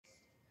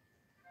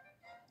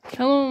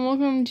Hello and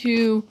welcome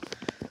to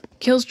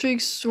Killstreak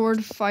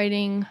Sword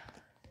Fighting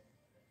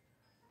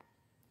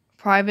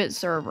Private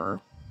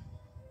Server.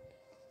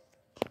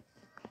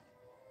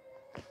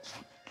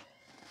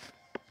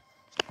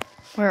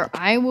 Where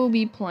I will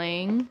be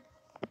playing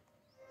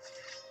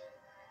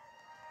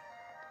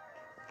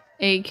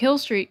this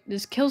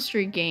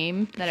Killstreak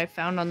game that I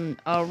found on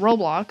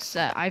Roblox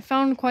that I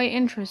found quite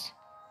interesting.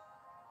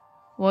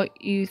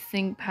 What you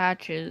think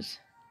patches?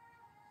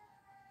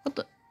 What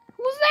the?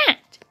 Who was that?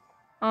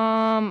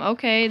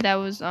 Okay, that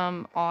was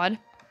odd.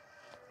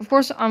 Of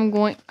course,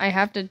 I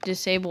have to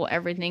disable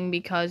everything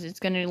because it's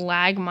gonna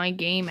lag my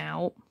game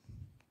out.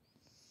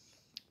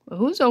 But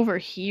who's over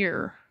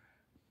here?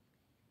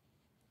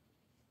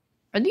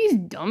 Are these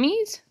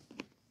dummies?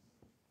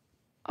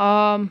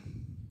 Oh,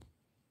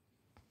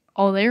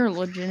 they're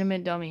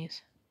legitimate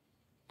dummies.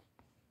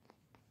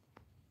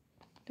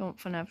 Don't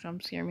FNAF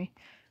jump scare me.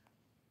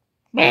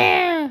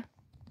 Bah!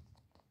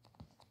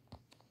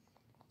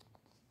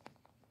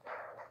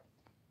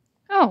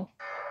 Oh.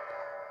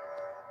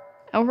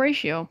 El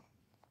ratio.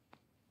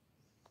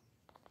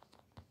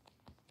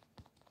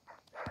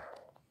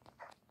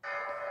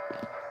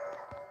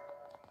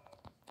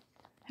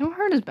 I don't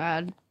hurt as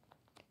bad.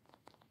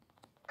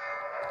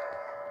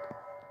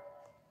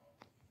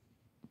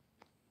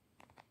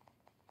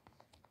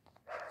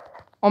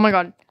 Oh my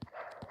god.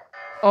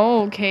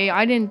 Oh, okay,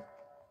 I didn't.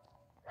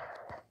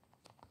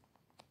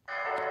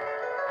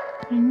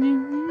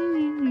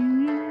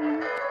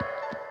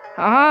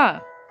 Haha.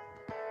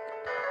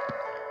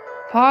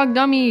 Pog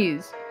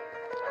dummies.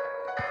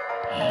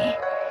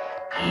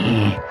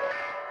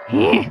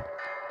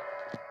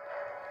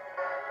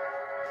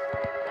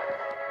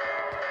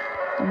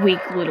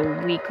 Weak little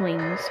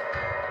weaklings.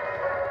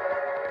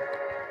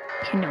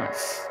 Cannot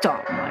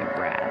stop my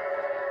wrath.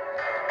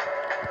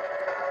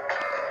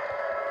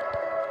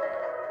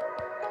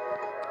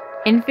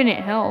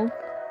 Infinite health.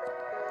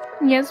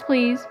 Yes,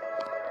 please.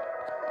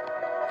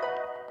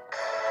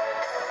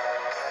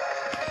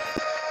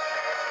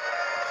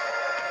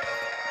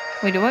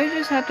 Wait, do I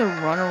just have to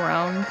run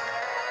around?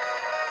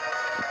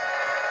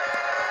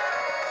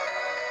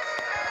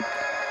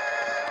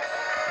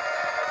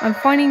 I'm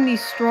finding the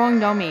strong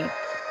dummy.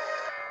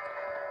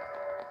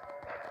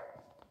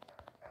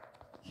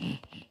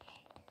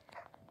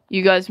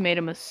 You guys made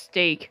a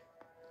mistake.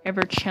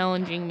 Ever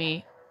challenging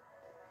me.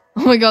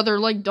 Oh my god, they're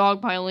like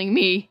dogpiling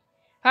me.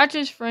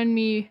 Patches friend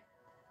me.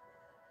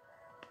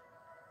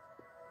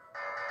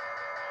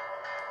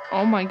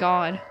 Oh my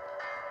god.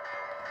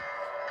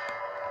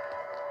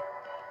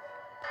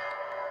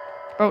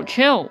 Bro,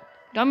 chill.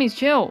 Dummies,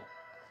 chill.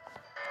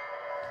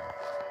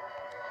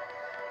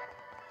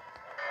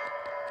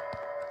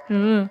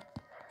 Ow.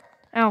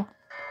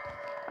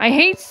 I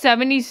hate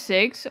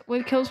 76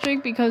 with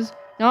Killstreak because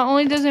not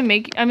only does it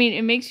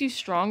it makes you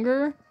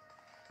stronger.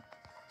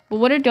 But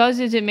what it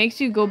does is it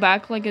makes you go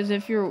back like as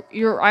if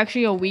you're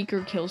actually a weaker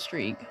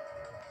Killstreak.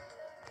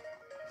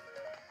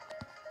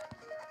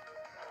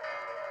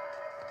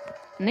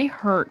 And they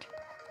hurt.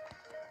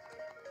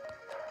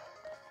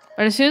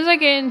 But as soon as I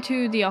get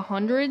into the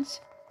 100s,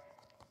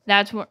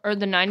 or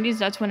the 90s,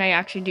 that's when I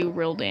actually do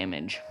real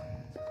damage.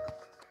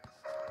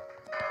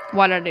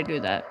 Why did I do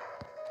that?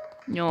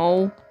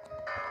 No.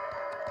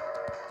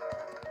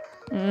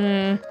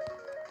 Stay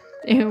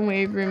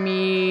away from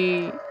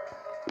me.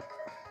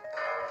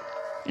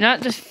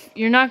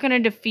 You're not gonna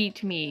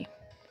defeat me.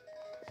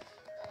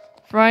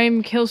 For I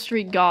am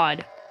Killstreak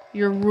God,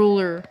 your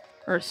ruler,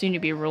 or soon to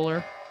be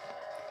ruler.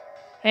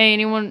 Hey,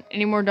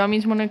 any more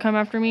dummies want to come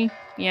after me?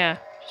 Yeah.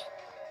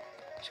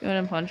 Just go ahead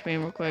and punch me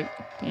real quick.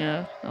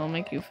 Yeah, that'll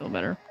make you feel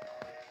better.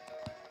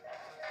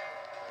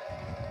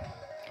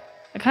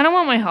 I kind of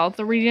want my health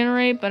to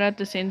regenerate, but at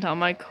the same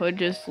time, I could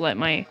just let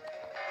my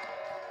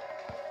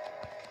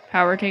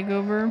power take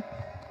over.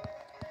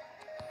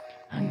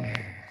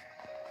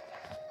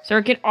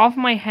 Sir, get off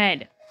my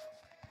head.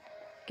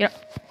 Get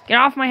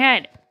off my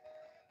head.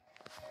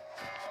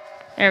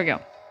 There we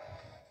go.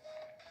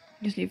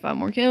 Just need 5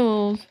 more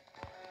kills.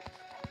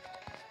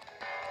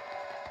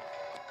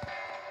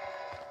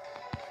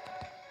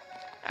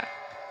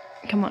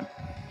 Come on.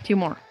 2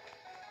 more.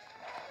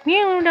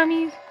 Meow,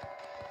 dummies.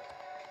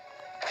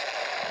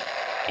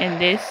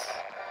 And this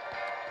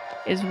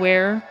is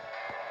where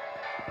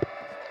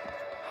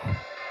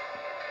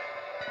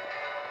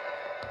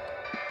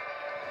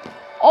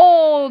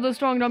oh, the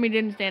strong dummy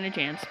didn't stand a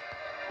chance.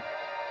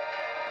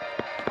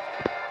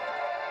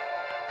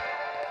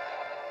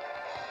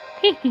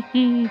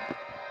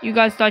 You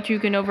guys thought you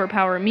can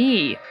overpower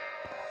me.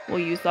 Well,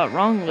 you thought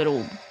wrong,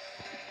 little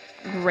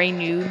gray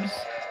noobs.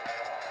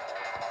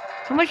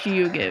 How much do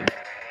you give?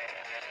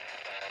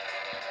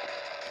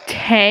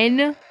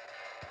 10?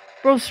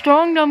 Bro,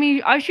 strong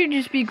dummy. I should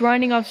just be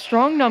grinding off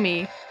strong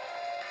dummy.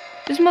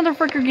 This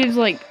motherfucker gives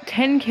like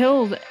 10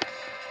 kills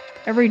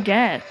every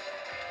death.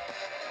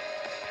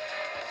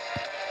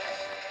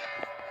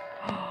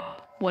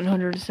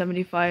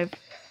 175.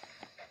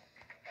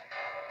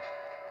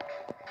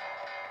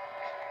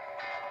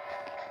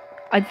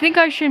 I think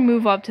I should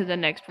move up to the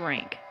next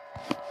rank.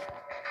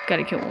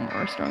 gotta kill one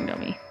more strong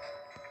dummy.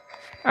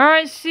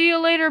 Alright, see you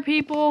later,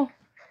 people.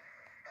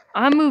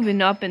 I'm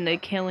moving up in the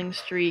killing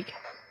streak.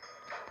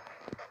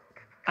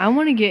 I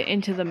want to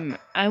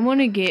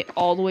get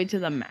all the way to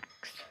the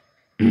max.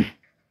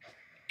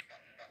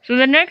 So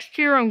the next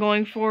tier I'm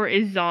going for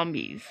is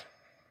zombies.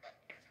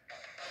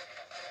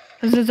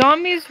 Because the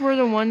zombies were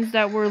the ones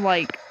that were,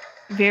 like,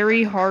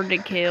 very hard to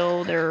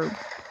kill. They're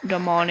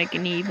demonic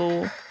and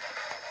evil.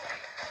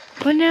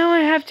 But now I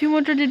have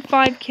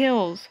 205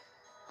 kills.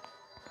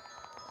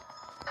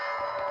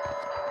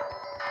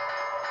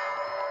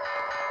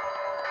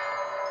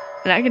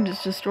 And I can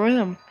just destroy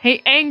them.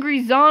 Hey,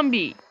 angry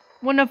zombie!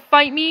 Wanna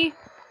fight me?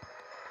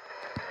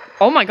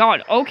 Oh my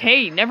god,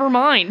 okay, never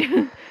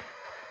mind.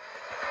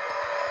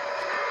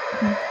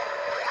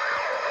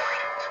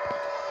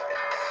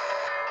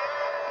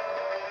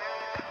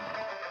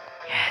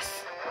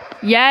 Yes.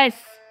 Yes!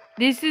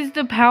 This is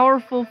the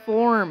powerful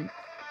form.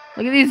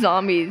 Look at these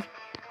zombies.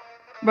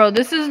 Bro,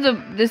 this is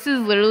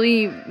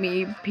literally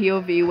me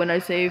POV when I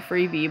say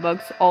free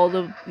V-Bucks, all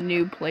the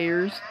new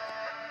players.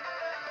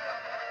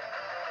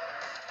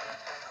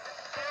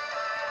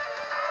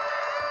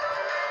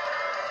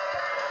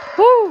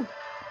 Woo!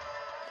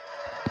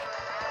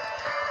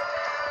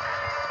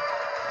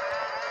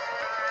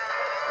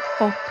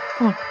 Oh,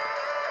 come on.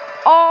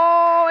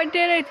 Oh, I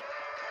did it!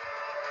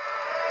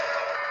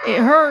 It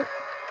hurt.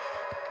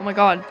 Oh my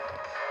god.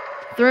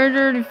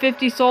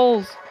 350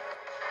 souls.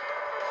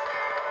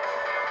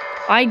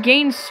 I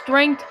gain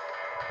strength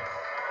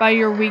by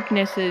your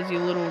weaknesses, you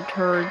little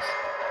turds.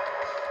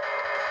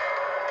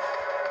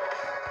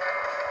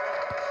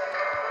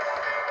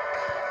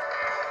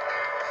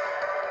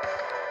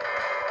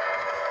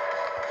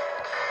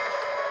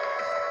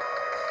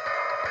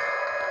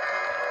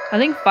 I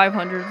think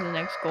 500 is the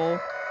next goal.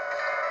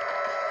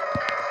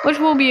 Which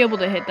we'll be able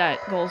to hit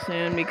that goal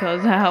soon because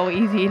of how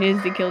easy it is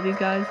to kill these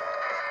guys.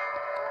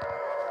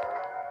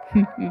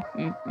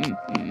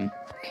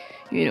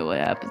 You know what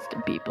happens to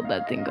people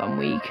that think I'm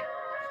weak.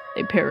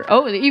 They perish.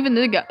 Oh, even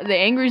the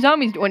angry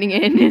zombies joining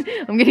in.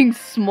 I'm getting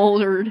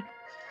smoldered.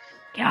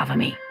 Get off of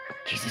me.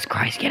 Jesus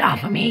Christ, get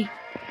off of me.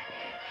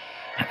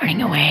 I'm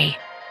running away.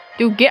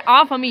 Dude, get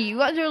off of me. You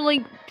guys are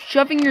like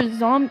shoving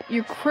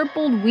your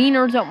crippled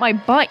wieners up my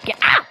butt. Get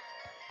out.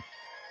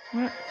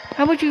 What?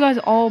 How about you guys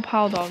all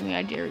pile dog me?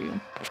 I dare you.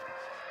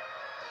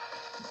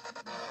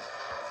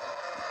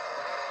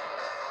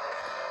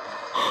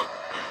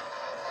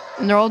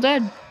 And they're all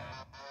dead.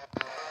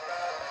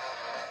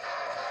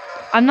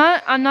 I'm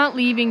not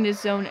leaving this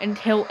zone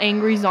until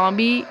angry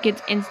zombie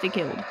gets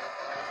insta-killed.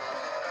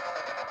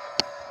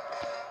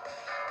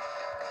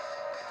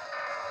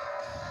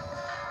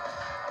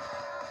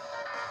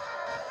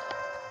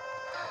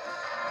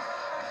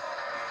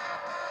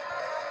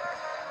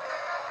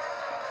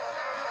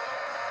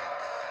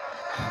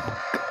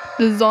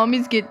 The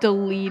zombies get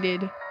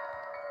deleted.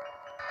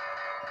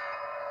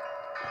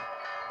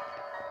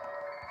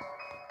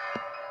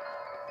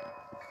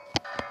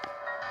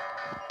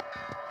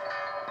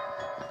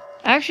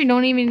 I actually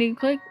don't even need to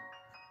click.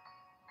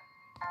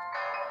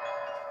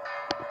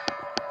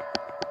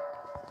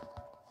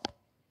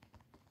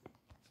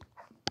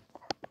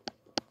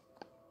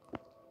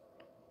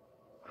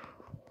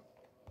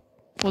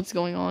 What's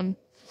going on?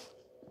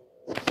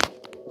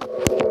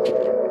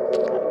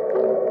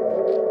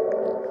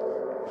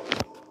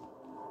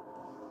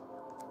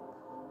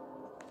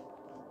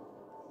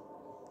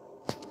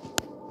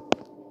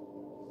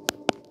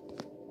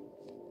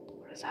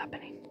 What is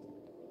happening?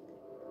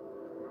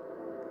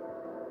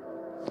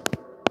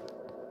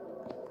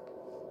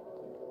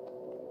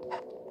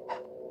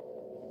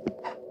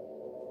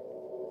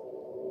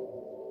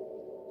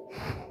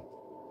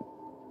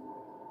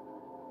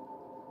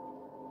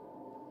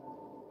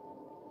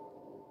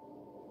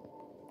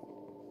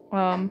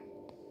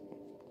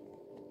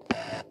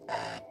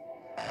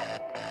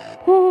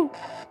 Whew.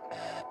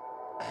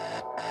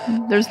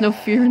 There's no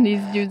fear in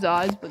these dudes'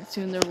 eyes, but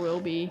soon there will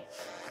be.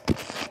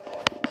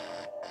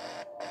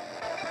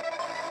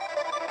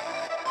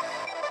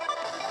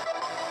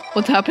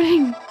 What's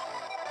happening?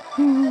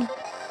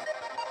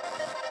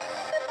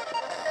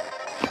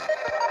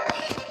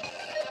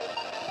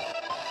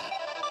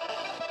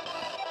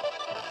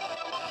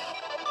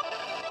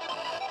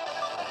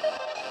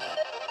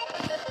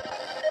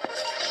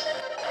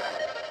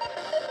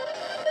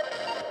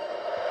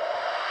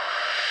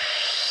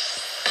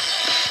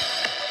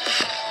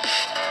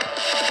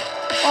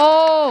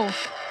 Oh!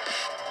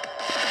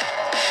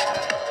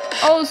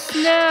 Oh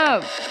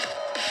snap!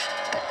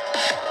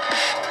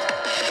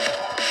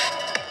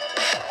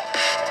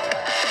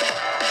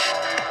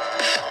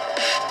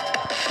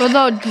 But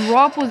the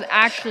drop was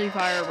actually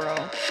fire, bro.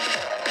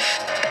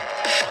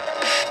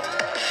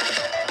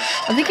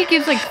 I think it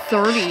gives like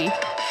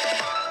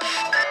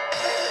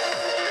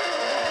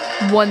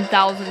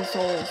 1,000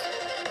 souls.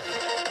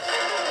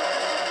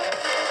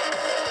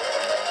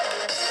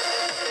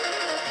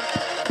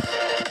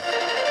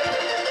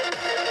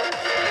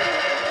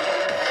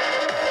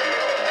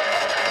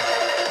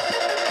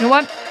 You know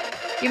what?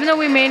 Even though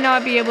we may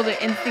not be able to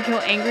insta-kill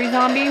angry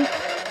zombie,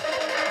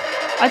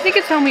 I think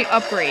it's time we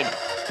upgrade.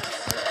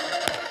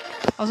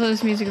 Also,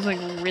 this music is like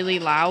really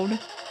loud.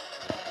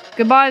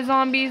 Goodbye,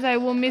 zombies. I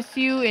will miss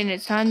you, and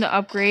it's time to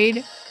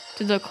upgrade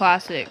to the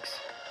classics.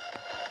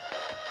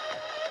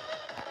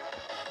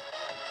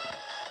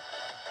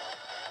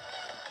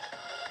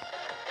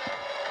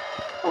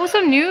 Oh, what's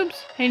up, noobs?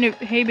 Hey,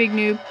 hey, big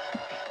noob.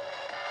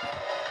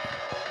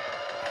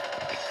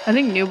 I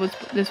think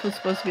this was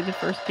supposed to be the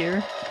first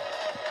tier.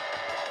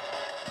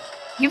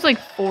 He gives like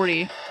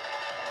 40.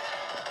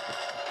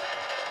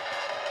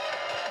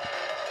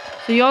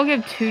 So y'all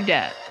give 2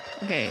 death.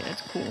 Okay,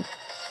 that's cool.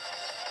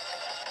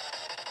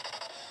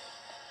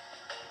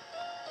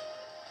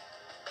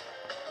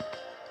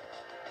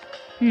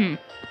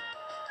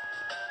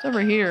 It's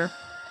over here.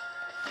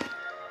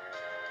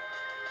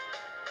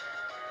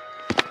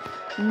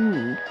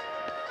 Ooh.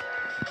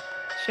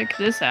 Check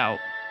this out.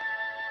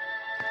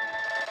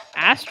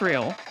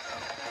 Astral.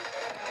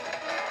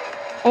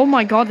 Oh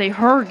my god, they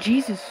hurt.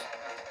 Jesus.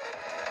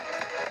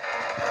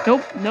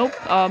 Nope, nope.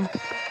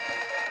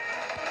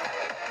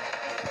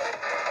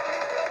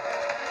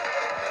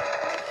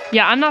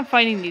 Yeah, I'm not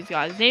fighting these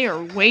guys. They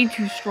are way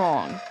too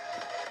strong.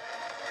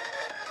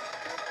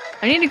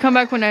 I need to come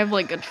back when I have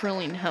like a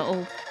trillion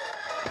health.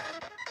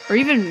 Or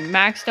even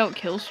maxed out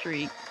kill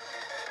streak.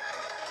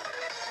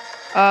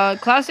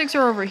 Classics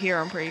are over here,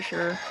 I'm pretty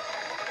sure.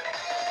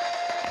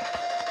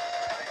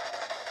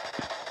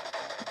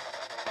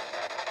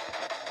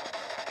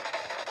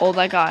 Oh,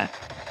 that guy.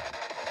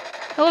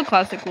 Hello,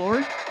 Classic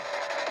Lord.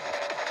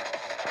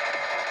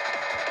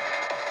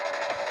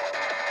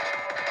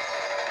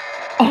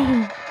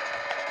 Oh!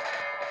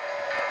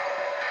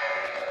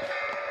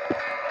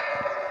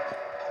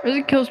 Where's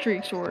the kill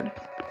streak sword?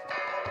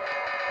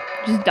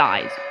 Just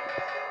dies.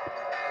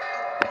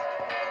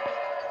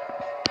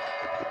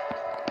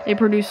 They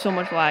produce so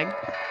much lag.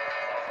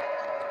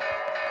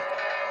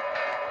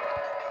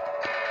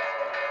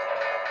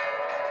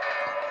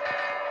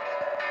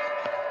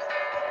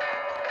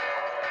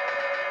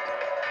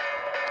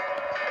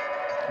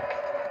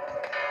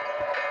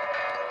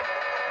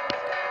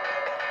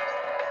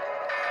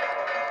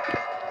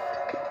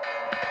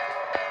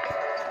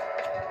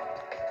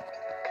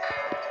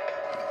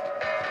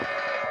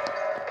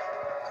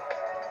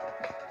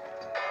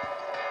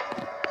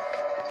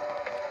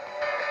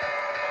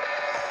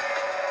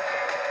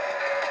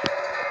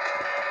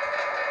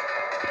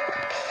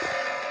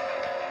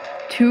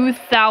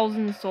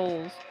 $2,000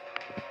 souls.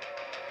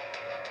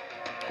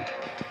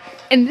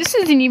 And this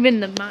isn't even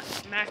the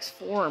max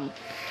form.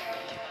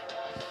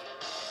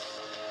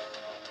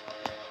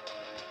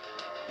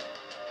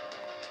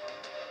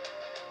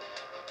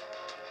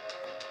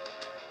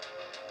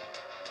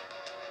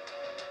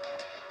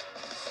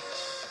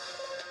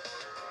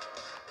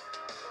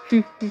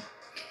 You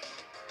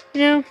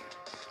know,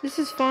 this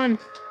is fun.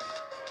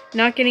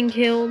 Not getting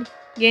killed,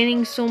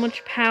 gaining so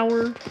much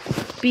power,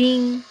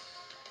 being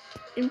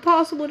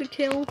impossible to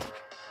kill.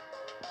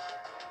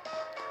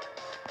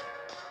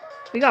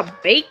 We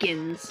got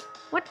bacons.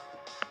 What?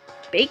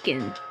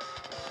 Bacon?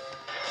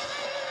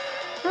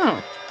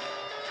 Oh.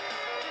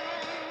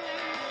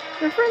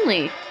 They're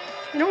friendly.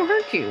 They don't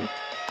hurt you.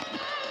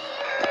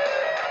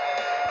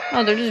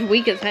 Oh, they're just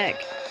weak as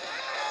heck.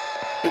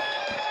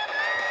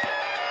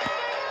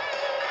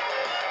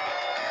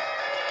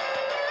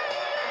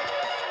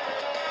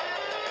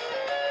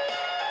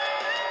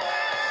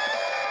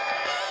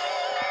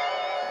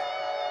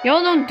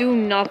 Y'all don't do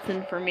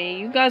nothing for me.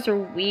 You guys are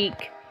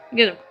weak. You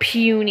guys are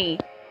puny.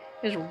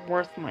 You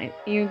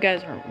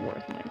guys aren't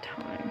worth my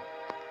time.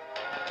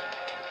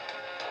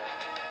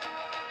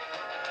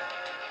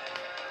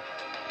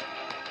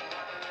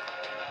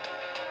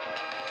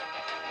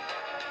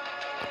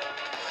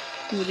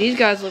 Ooh, these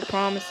guys look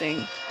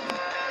promising.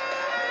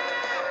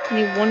 I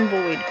need 1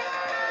 void.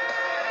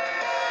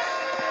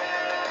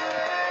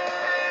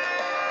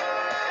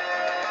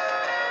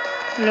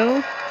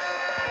 Hello?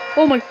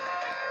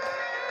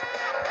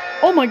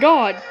 Oh my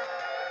god!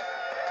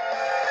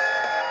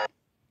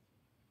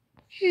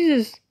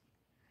 Jesus.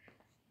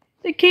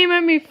 They came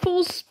at me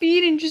full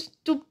speed and just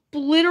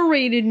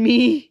obliterated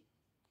me.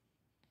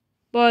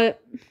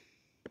 But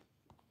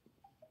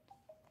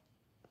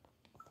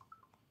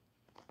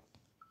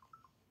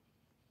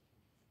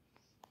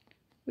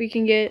we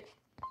can get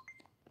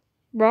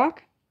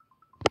rock.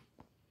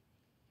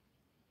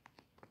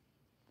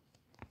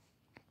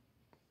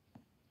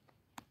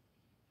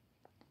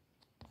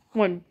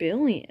 $1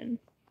 billion.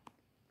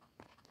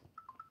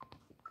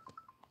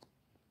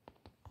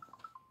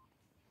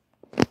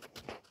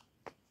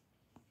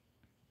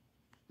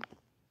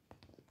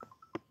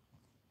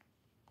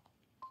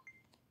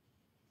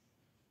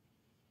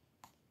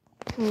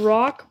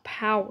 Rock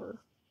power.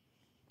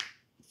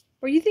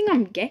 Or you think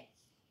I'm gay?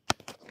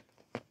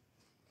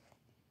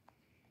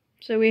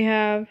 So we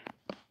have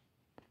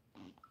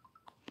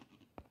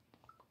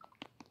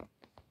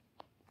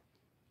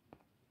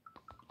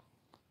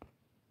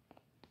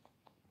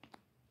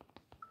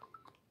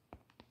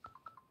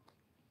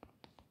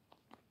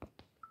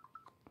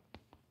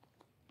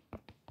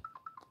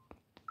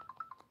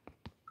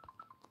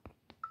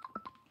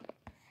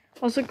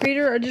Also,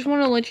 creator, I just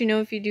want to let you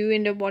know if you do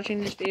end up watching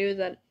this video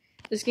that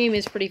this game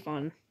is pretty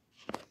fun.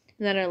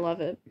 And that I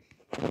love it.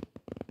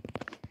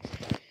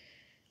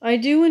 I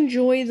do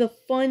enjoy the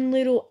fun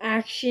little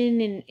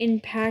action and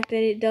impact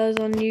that it does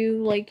on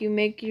you. Like, you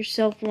make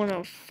yourself want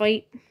to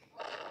fight.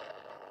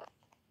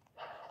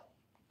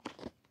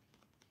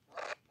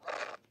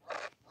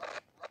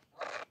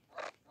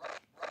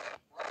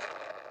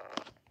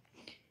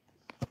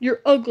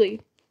 You're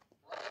ugly.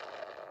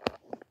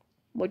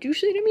 What'd you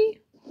say to me?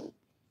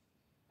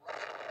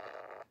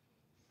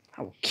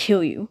 I will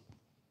kill you.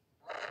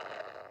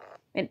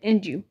 And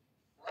end you.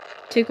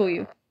 Tickle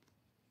you.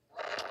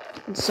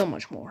 And so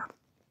much more.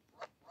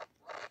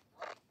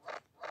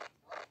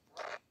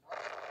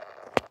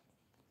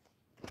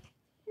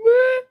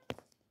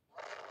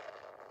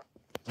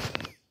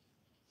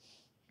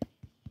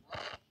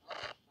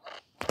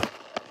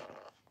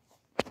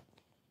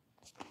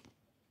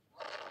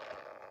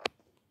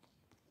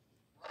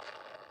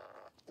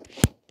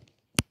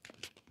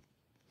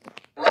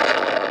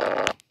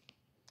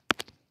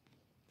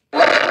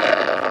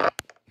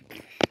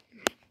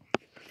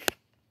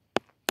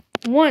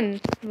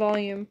 One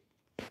volume.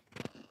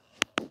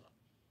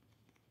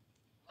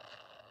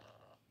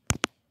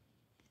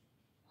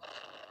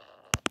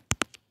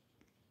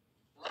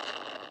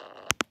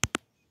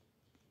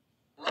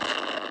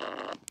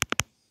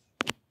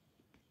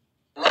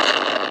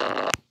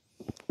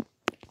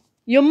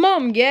 Your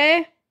mom,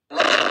 gay?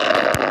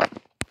 I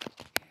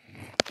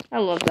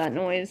love that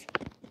noise.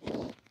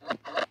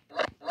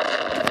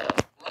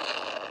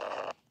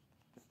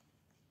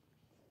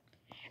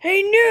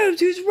 Hey, noobs,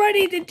 who's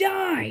ready to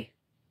die?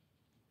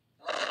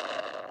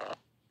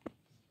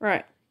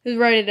 Right, who's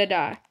ready to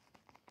die?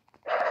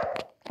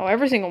 Oh,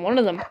 every single one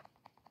of them.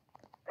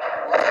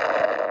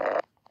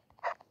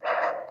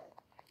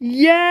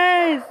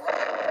 Yes!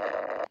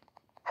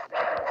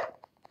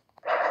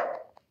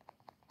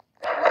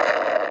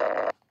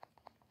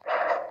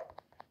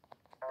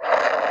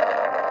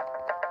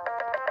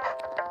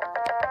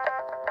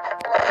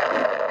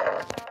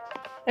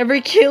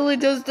 Every kill,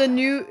 it does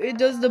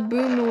the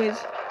boom noise.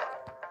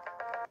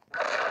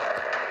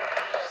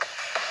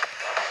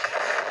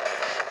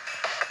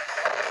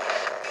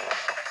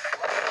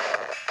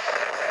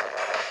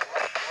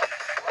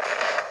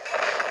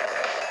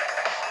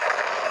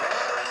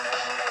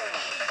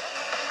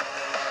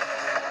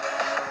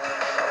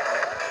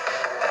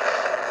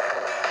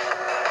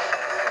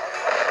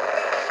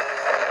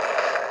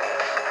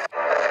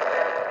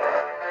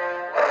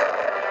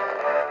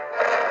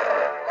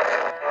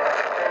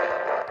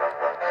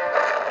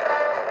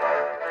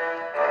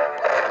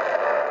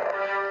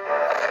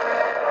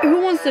 Who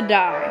wants to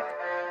die?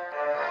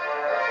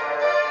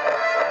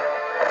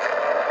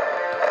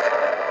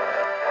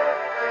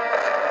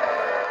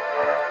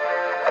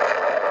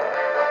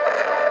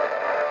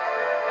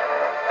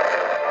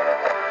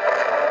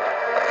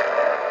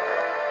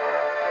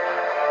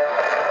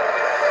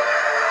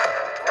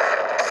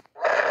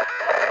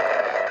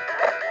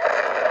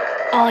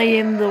 I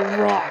am the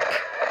Rock.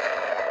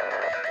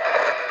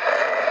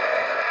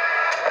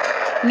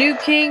 New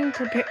king,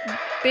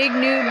 big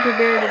noob,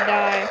 prepare to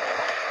die.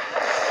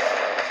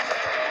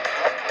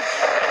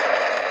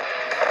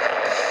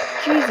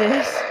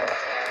 Jesus.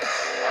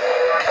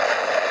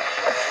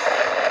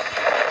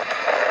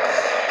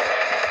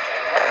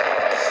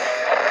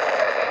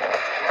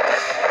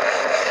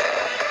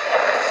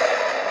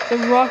 The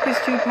Rock is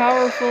too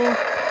powerful.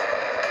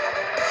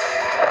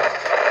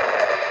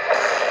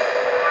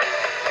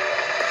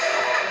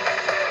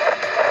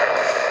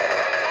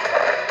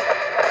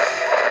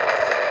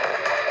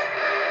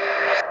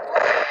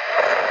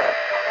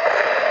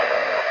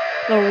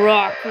 The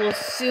Rock will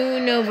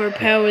soon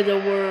overpower the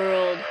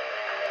world.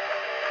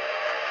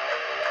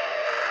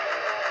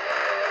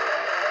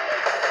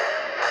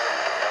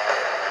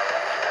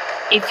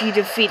 If you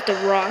defeat the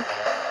Rock,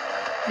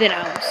 then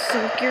I will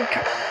suck your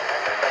cock.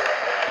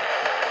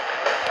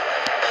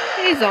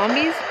 Hey,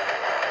 zombies.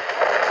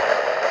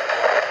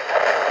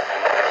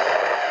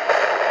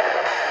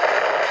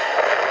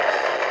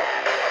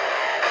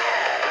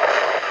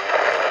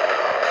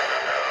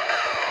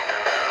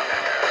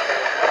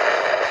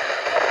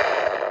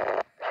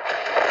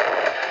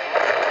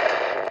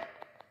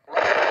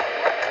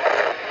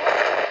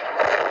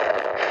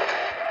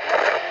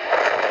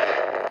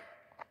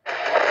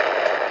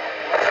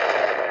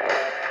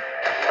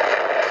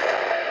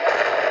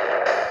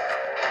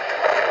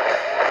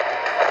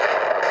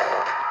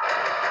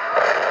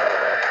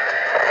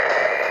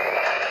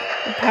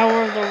 The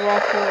power of the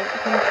Rock will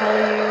compel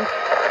you.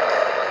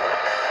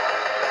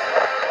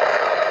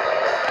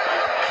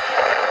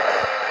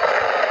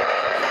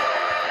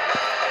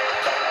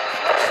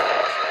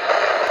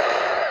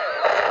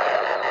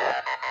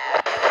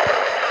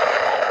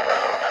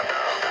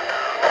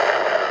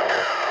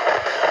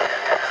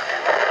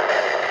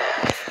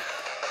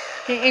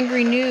 Hey,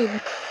 angry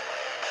noob.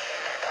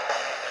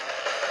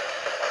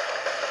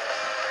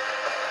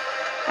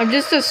 I'm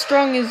just as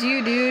strong as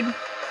you, dude.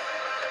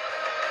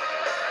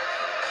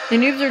 The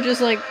noobs are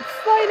just like,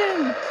 fight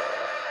him!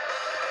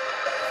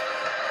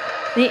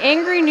 The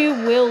angry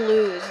noob will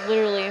lose,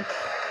 literally.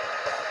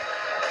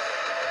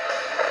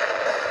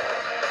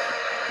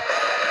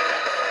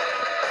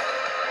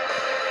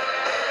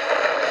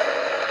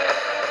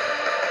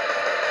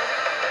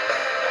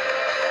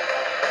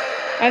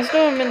 I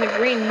still am in the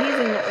green, he's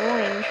in the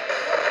orange.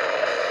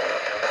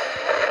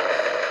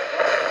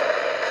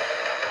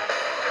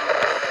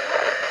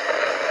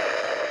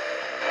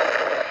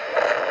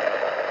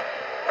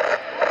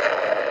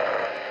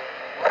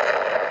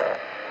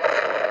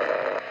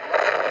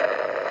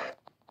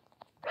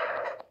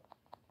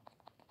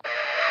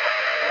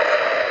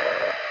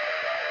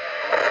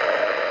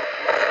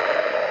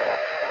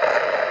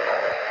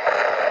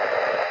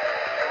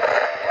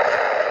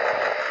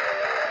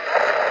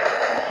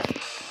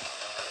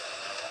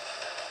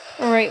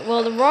 Alright,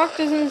 well, the rock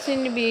doesn't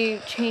seem to be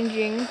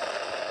changing.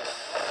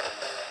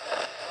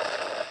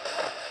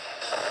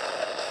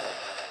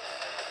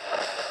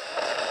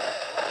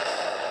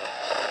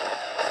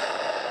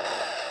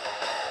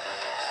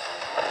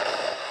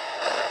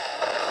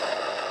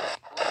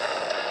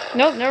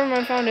 Nope, never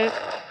mind, found it.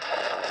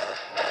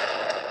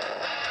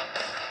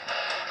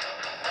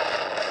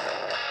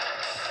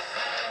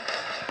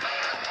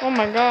 Oh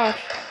my gosh.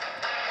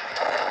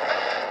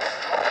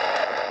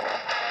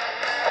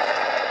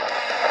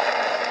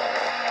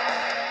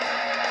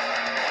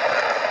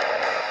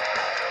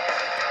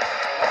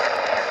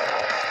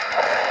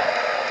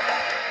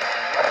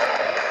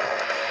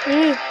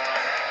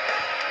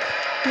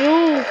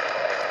 No!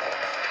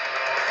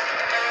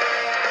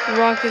 The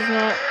rock is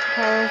not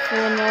powerful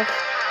enough.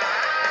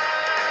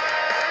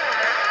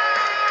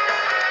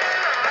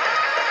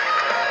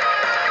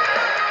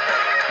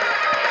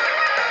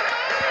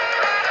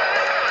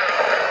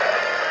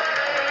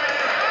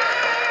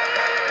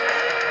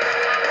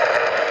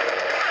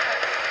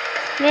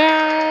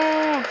 No!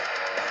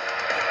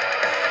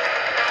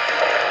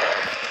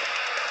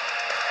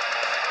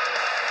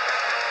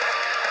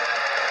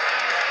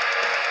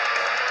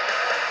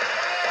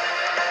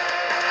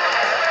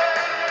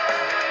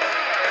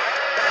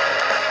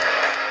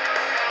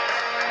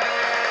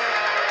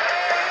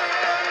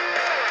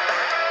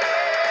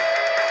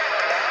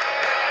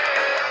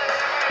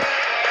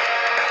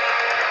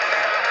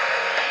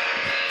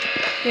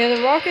 Yeah,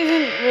 the rock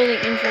isn't really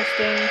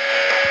interesting.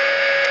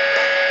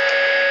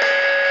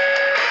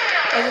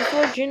 As the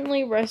sword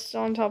gently rests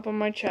on top of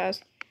my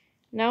chest.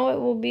 Now it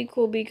will be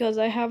cool because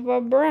I have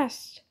a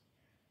breast.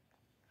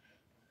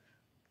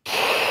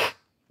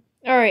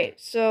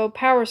 Alright, so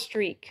power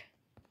streak.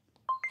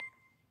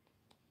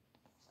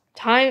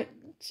 Times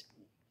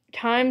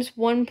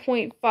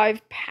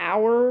 1.5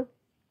 power?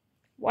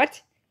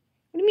 What?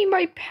 What do you mean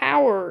by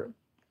power?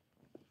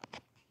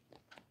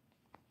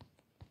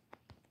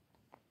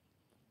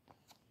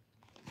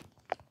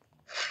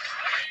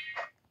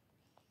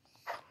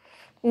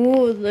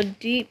 Ooh, the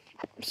deep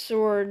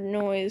sword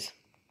noise.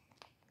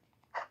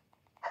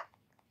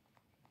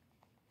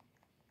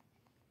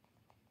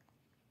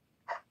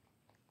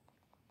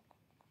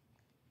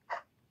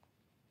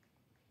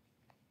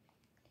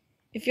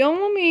 If y'all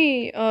want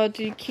me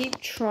to keep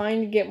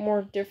trying to get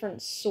more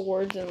different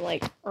swords and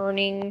like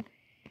earning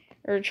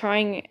or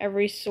trying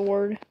every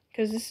sword,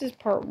 because this is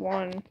part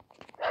 1.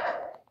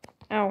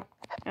 Ow.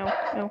 Ow.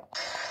 Ow.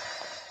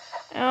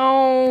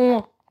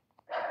 Ow.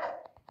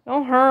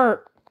 Don't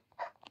hurt.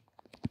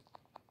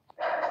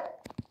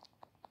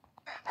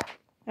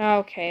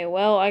 Okay,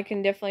 well, I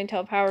can definitely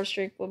tell Power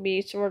Streak will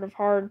be sort of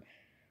hard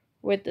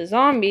with the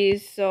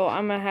zombies, so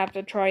I'm gonna have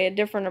to try a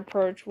different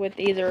approach with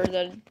either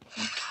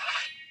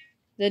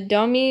the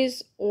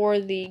dummies or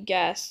the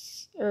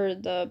guests, or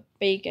the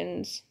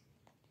bacons.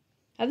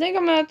 I think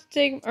I'm gonna have to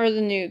take, or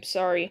the noobs,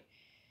 sorry.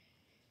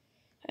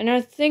 And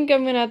I think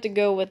I'm gonna have to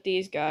go with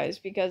these guys,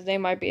 because they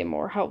might be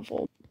more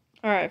helpful.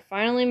 Alright,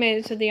 finally made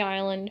it to the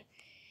island.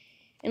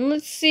 And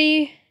let's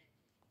see.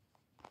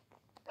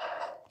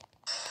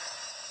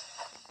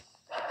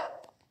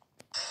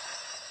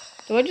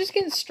 Do I just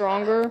get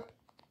stronger?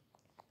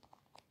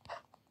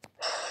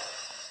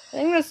 I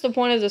think that's the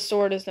point of the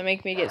sword, is to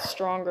make me get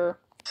stronger.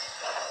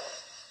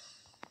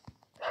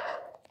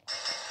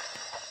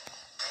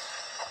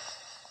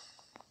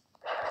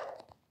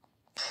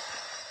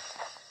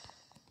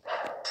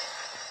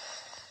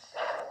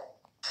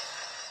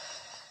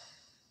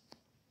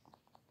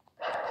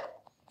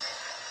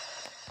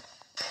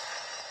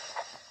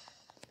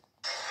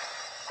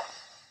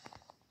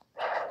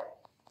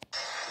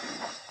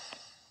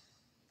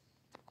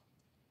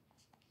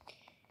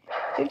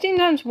 $15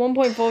 times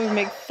 1.4 would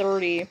make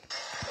 30.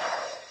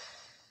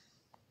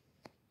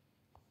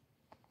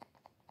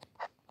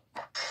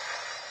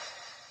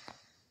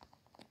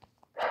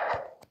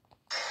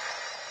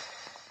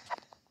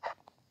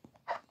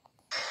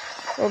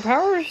 Well,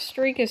 Power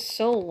Streak is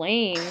so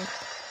lame.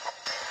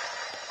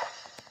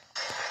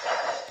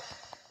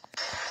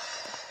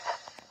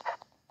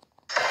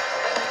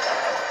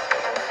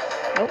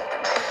 Nope.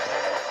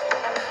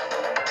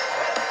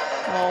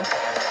 Well,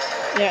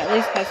 yeah, at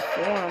least has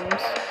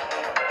forms.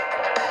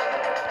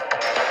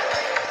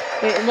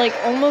 It, like,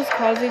 almost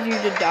causes you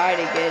to die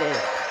to get it.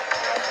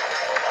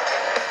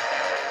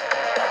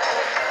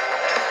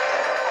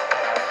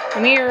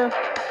 Come here.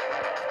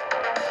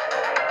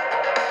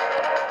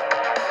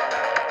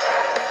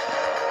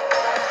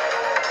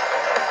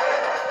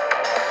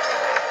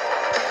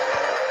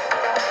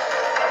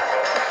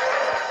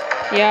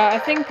 Yeah, I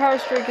think Power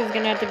Streak is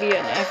gonna have to be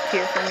an F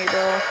tier for me,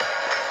 bro.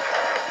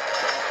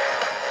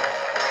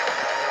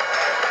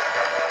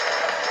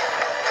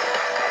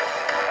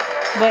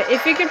 But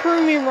if it can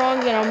prove me wrong,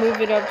 then I'll move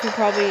it up to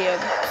probably a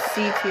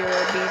C tier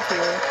or B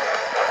tier.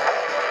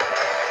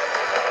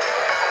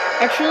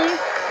 Actually,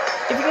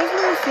 if you guys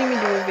want to see me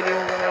do a video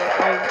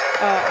where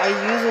I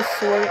use a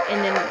sword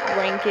and then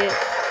rank it,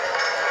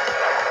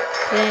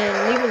 then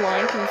leave a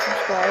like and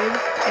subscribe.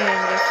 And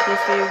if this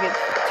video gets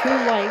 2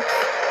 likes,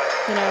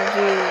 then I'll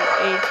do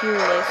a tier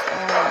list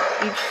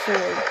on each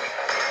sword.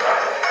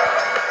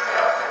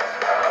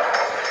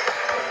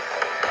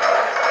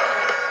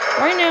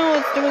 Right now,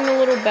 it's doing a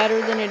little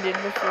better than it did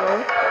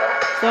before,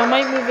 so I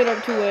might move it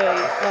up to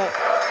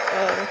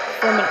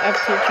from an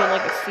F tier to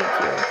like a C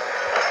tier.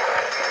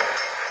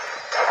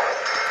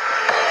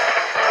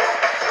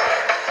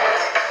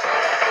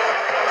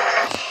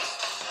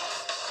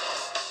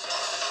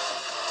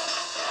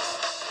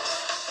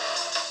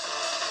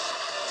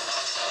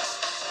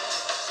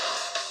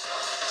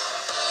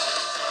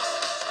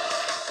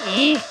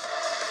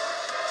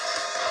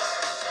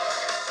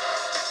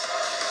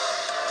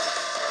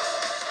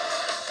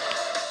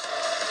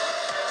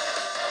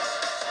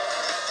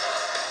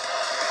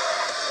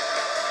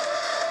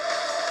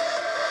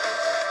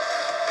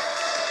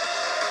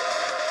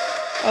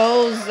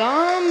 Oh,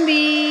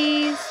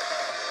 zombies!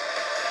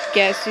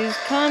 Guess who's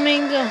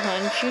coming to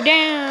hunt you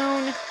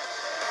down?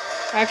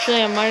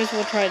 Actually, I might as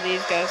well try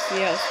these guys.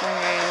 See how strong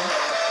I am.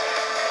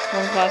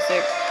 1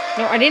 classic.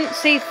 No, I didn't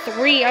say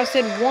 3. I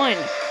said 1.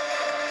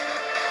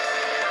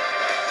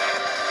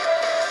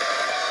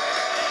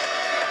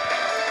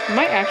 I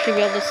might actually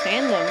be able to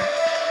stand them.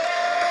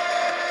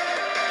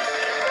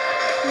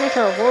 I'm gonna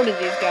try a horde of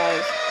these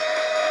guys.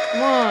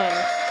 Come on.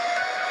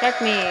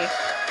 Attack me.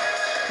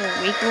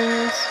 Little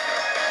weaklings.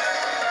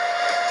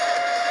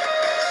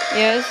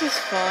 Yeah, this is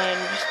fun.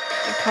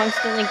 Just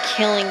constantly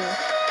killing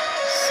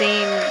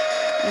same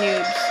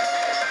noobs.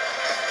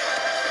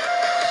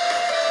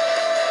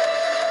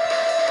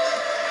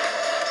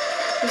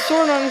 The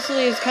sword,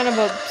 honestly, is kind of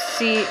a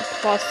C+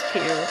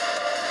 tier.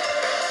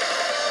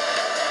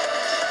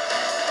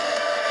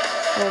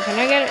 Oh, can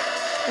I get it?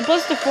 And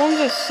plus, the forms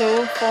are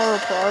so far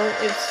apart,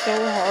 it's so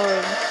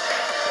hard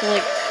to,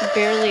 like,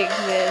 barely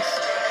exist.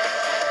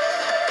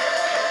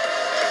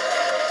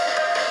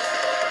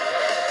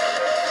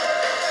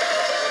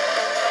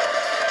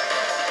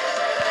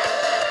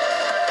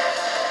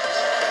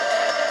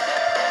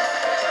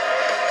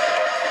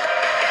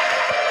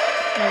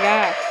 Oh my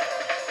gosh.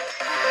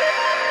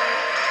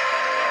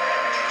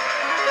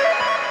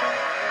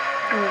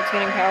 Oh, it's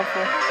getting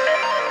powerful.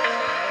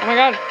 Oh my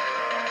god.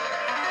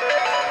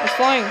 It's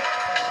flying.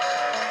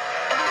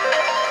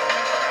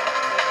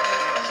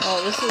 Oh,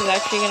 this is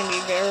actually going to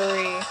be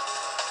very...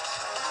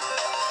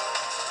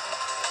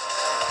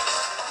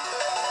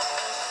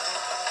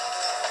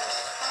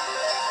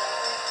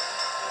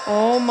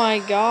 Oh my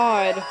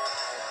god.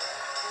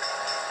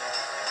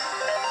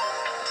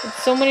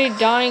 It's so many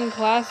dying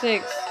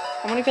classics.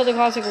 I'm gonna kill the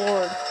classic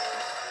lord.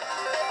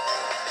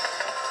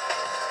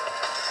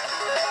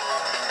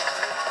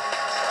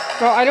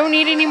 Bro, I don't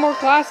need any more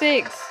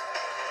classics.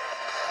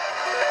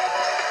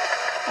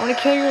 I want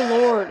to kill your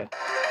lord.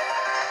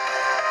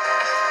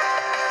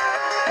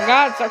 Oh my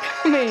god, stop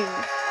coming.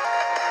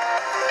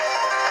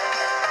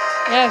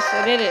 Yes,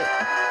 I did it.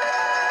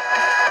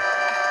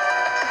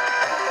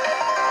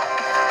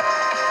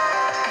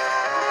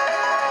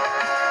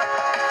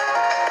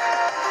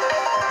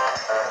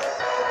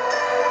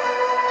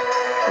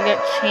 We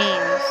got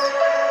chains.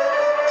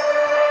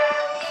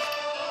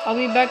 I'll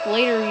be back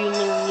later, you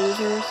little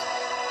losers.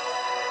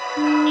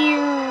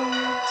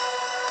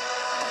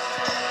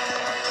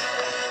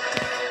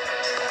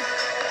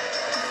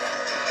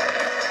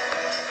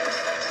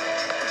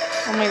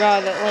 Oh my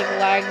god, that like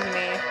lagged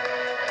me.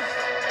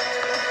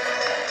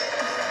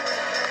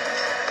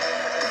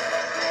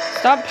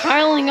 Stop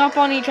piling up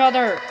on each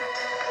other.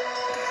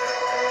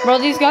 Bro,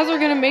 these guys are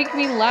gonna make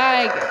me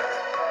lag.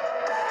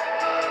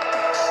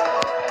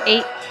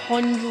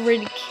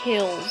 800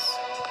 kills.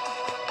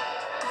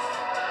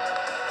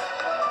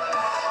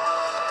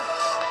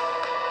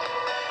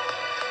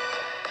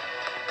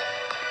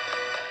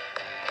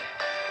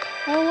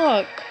 Oh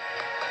look.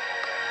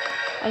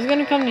 I was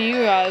gonna come to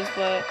you guys,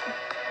 but...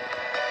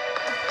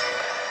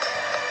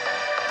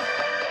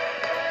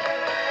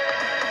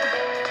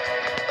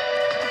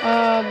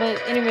 but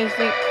anyways,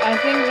 I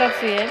think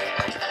that's it.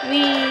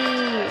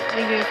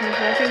 Thank you guys for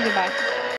watching. Goodbye.